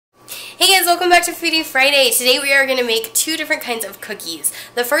welcome back to Foodie Friday. Today we are going to make two different kinds of cookies.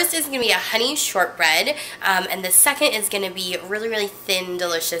 The first is going to be a honey shortbread, and the second is going to be really thin,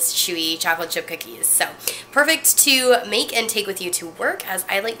 delicious, chewy chocolate chip cookies. So perfect to make and take with you to work, as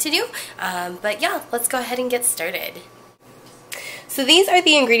I like to do. But yeah, let's go ahead and get started. So these are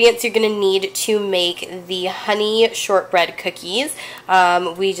the ingredients you're going to need to make the honey shortbread cookies.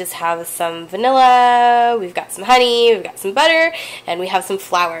 We just have some vanilla, we've got some honey, we've got some butter, and we have some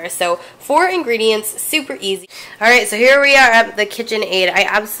flour. So 4 ingredients, super easy. Alright, so here we are at the KitchenAid. I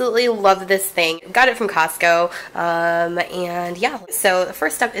absolutely love this thing. Got it from Costco, and yeah. So the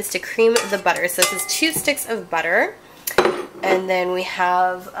first step is to cream the butter. So this is 2 sticks of butter. And then we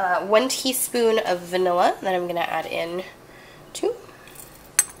have 1 teaspoon of vanilla that I'm going to add in. 2.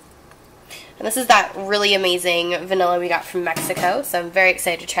 And this is that really amazing vanilla we got from Mexico, so I'm very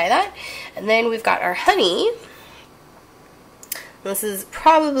excited to try that. And then we've got our honey. This is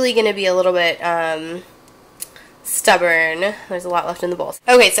probably going to be a little bit stubborn. There's a lot left in the bowl.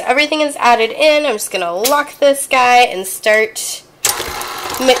 Okay, so everything is added in. I'm just going to lock this guy and start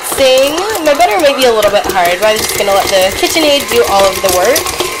mixing. My butter might be a little bit hard, but I'm just going to let the KitchenAid do all of the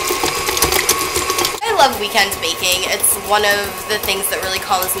work. I love weekend baking. It's one of the things that really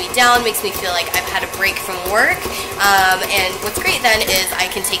calms me down, makes me feel like I've had a break from work, and what's great then is I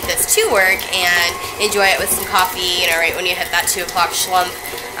can take this to work and enjoy it with some coffee, right when you hit that 2 o'clock slump.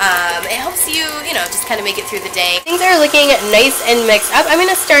 It helps you, just kind of make it through the day. Things are looking nice and mixed up. I'm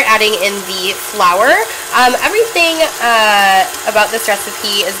going to start adding in the flour. Everything about this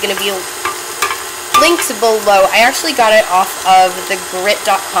recipe is going to be linked below. I actually got it off of the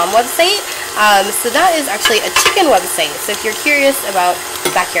grit.com website. So that is actually a chicken website. So if you're curious about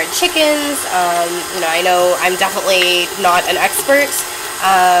backyard chickens, I know I'm definitely not an expert,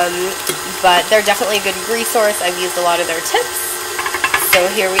 but they're definitely a good resource. I've used a lot of their tips. So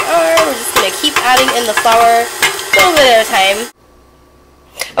here we are. We're just going to keep adding in the flour a little bit at a time.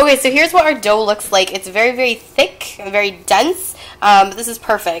 Okay, so here's what our dough looks like. It's very thick and very dense, but this is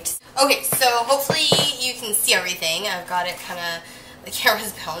perfect. Okay, so hopefully you can see everything. I've got it kind of, the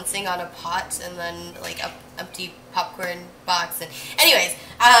camera's balancing on a pot and then like a empty popcorn box. And anyways,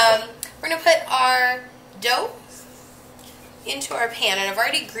 we're going to put our dough into our pan, and I've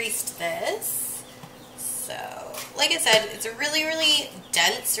already greased this. So, like I said, it's a really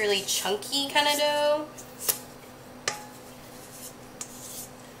dense, really chunky kind of dough.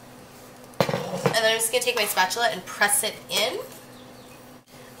 And then I'm just going to take my spatula and press it in.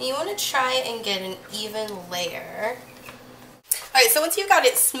 And you want to try and get an even layer. Alright, so once you've got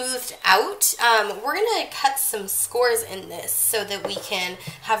it smoothed out, we're going to cut some scores in this so that we can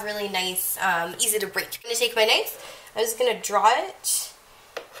have really nice, easy to break. I'm going to take my knife, I'm just going to draw it.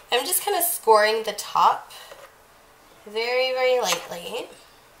 I'm just kind of scoring the top very lightly.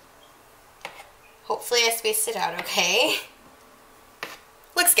 Hopefully I spaced it out okay.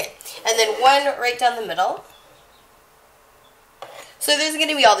 Looks good. And then 1 right down the middle. So there's going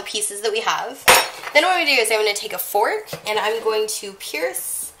to be all the pieces that we have. Then what I'm going to do is I'm going to take a fork and I'm going to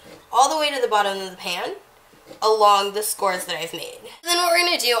pierce all the way to the bottom of the pan along the scores that I've made. And then what we're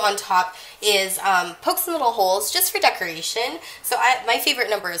going to do on top is poke some little holes just for decoration. So my favorite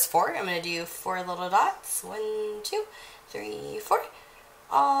number is 4. I'm going to do 4 little dots. 1, 2, 3, 4.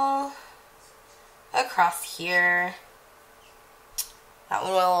 All across here. That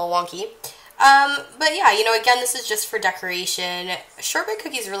one went a little wonky. But yeah, again, this is just for decoration. Shortbread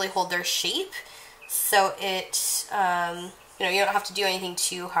cookies really hold their shape, so it, you don't have to do anything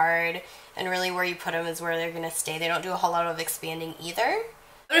too hard, and really where you put them is where they're going to stay. They don't do a whole lot of expanding either.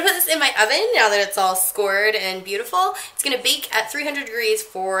 I'm going to put this in my oven now that it's all scored and beautiful. It's going to bake at 300 degrees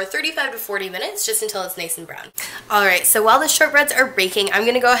for 35 to 40 minutes, just until it's nice and brown. Alright, so while the shortbreads are baking, I'm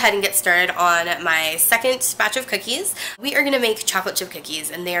going to go ahead and get started on my second batch of cookies. We are going to make chocolate chip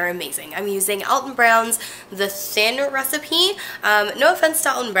cookies, and they are amazing. I'm using Alton Brown's The Thin recipe. No offense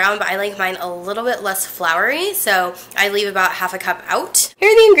to Alton Brown, but I like mine a little bit less floury, so I leave about half a cup out. Here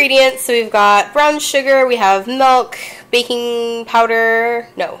are the ingredients. So we've got brown sugar, we have milk, baking powder,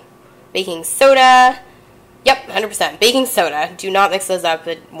 baking soda. Yep, 100%. Baking soda. Do not mix those up.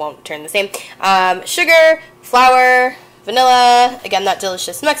 It won't turn the same. Sugar, flour, vanilla. Again, that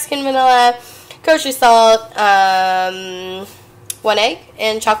delicious Mexican vanilla. Kosher salt. 1 egg.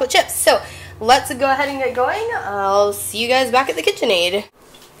 And chocolate chips. So, let's go ahead and get going. I'll see you guys back at the KitchenAid.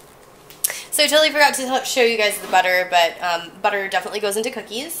 So I totally forgot to show you guys the butter, but butter definitely goes into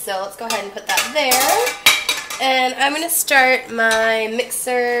cookies. So let's go ahead and put that there. And I'm going to start my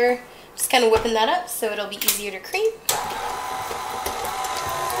mixer, just kind of whipping that up so it'll be easier to cream.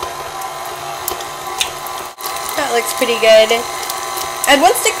 That looks pretty good. I had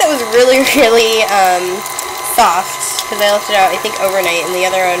one stick that was really, really soft because I left it out, I think, overnight, and the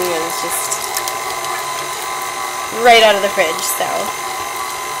other one was just right out of the fridge, so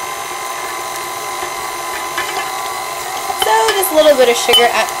just a little bit of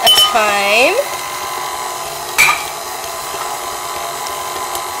sugar at a time.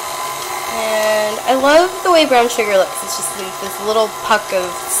 And I love the way brown sugar looks. It's just like this little puck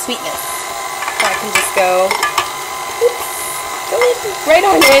of sweetness that can just go, oops, go right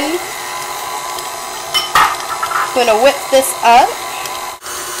on in. I'm going to whip this up.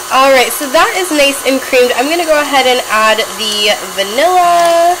 Alright, so that is nice and creamed. I'm going to go ahead and add the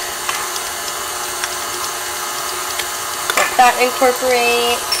vanilla. Let that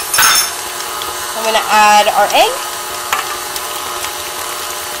incorporate. I'm going to add our egg.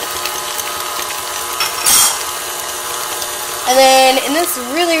 And then in this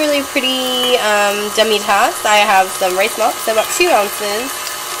really, really pretty demi-tasse, I have some rice milk, so about 2 ounces.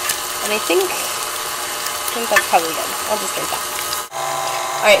 And I think that's probably good. I'll just drink that.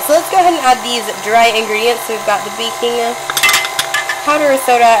 Alright, so let's go ahead and add these dry ingredients. So we've got the baking powder or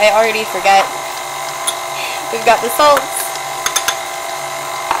soda, I already forget. We've got the salt.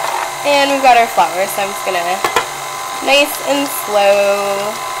 And we've got our flour, so I'm just going to nice and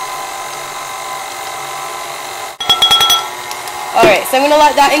slow. Alright, so I'm going to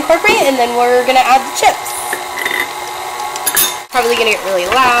let that incorporate, and then we're going to add the chips. Probably going to get really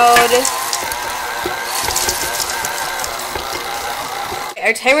loud.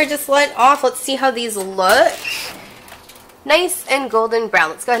 Our timer just went off. Let's see how these look. Nice and golden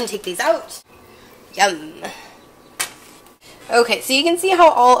brown. Let's go ahead and take these out. Yum. Okay, so you can see how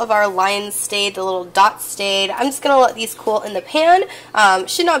all of our lines stayed, the little dots stayed. I'm just going to let these cool in the pan.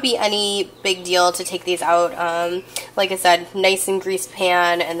 Should not be any big deal to take these out. Like I said, nice and greased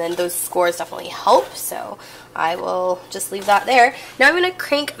pan, and then those scores definitely help, so I will just leave that there. Now I'm going to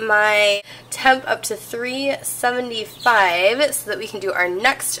crank my temp up to 375 so that we can do our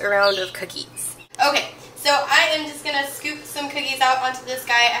next round of cookies. Okay, so I am just going to scoop some cookies out onto this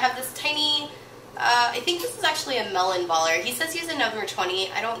guy. I have this tiny... I think this is actually a melon baller. He says he's a number 20.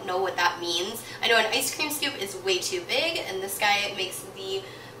 I don't know what that means. I know an ice cream scoop is way too big, and this guy makes the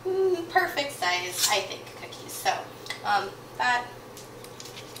perfect size, I think, cookies. So, that,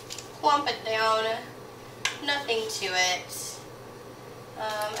 plump it down, nothing to it.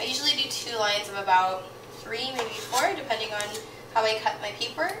 I usually do 2 lines of about 3, maybe 4, depending on how I cut my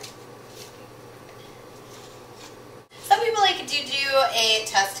paper. Some people like to do a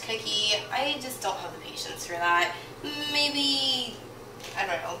test cookie. I just don't have the patience for that. Maybe, I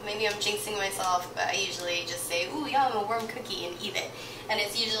don't know, maybe I'm jinxing myself, but I usually just say, ooh, yum, a warm cookie, and eat it. And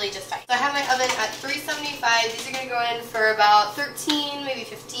it's usually just fine. So I have my oven at 375. These are going to go in for about 13, maybe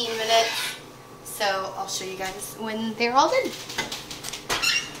 15 minutes. So I'll show you guys when they're all done.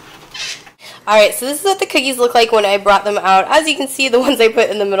 Alright, so this is what the cookies look like when I brought them out. As you can see, the ones I put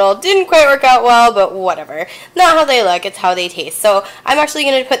in the middle didn't quite work out well, but whatever. Not how they look, it's how they taste. So I'm actually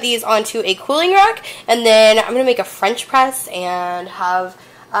going to put these onto a cooling rack, and then I'm going to make a French press and have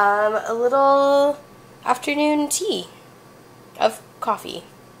a little afternoon tea of coffee.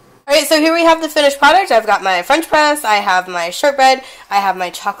 Alright, so here we have the finished product. I've got my French press, I have my shortbread, I have my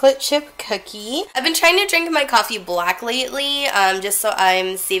chocolate chip cookie. I've been trying to drink my coffee black lately, just so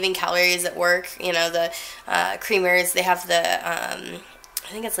I'm saving calories at work. You know, the creamers, they have the, I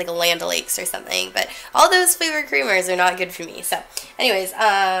think it's like a Land O'Lakes or something, but all those flavored creamers are not good for me. So, anyways,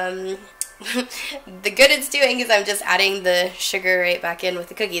 the good it's doing is I'm just adding the sugar right back in with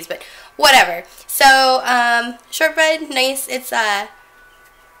the cookies, but whatever. So, shortbread, nice. It's,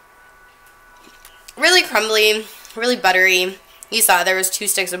 really crumbly, really buttery. You saw there was 2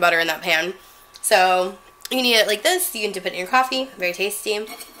 sticks of butter in that pan. So you can eat it like this. You can dip it in your coffee. Very tasty.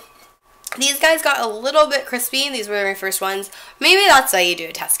 These guys got a little bit crispy. These were my first ones. Maybe that's why you do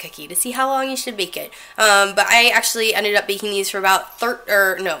a test cookie, to see how long you should bake it. But I actually ended up baking these for about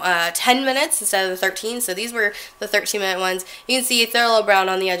 10 minutes instead of the 13. So these were the 13-minute ones. You can see they're a little brown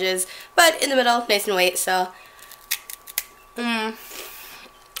on the edges, but in the middle, nice and white. So I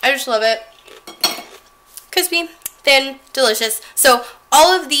just love it. Crispy, thin, delicious. So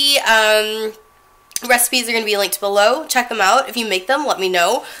all of the recipes are going to be linked below. Check them out. If you make them, let me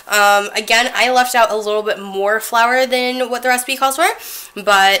know. Again, I left out a little bit more flour than what the recipe calls for,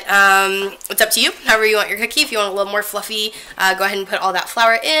 but it's up to you. However you want your cookie. If you want a little more fluffy, go ahead and put all that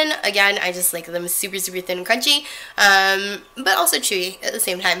flour in. Again, I just like them super, super thin and crunchy, but also chewy at the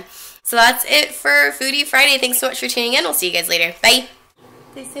same time. So that's it for Foodie Friday. Thanks so much for tuning in. We'll see you guys later. Bye.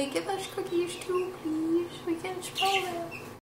 They say give us cookies too, please. We can spoil them.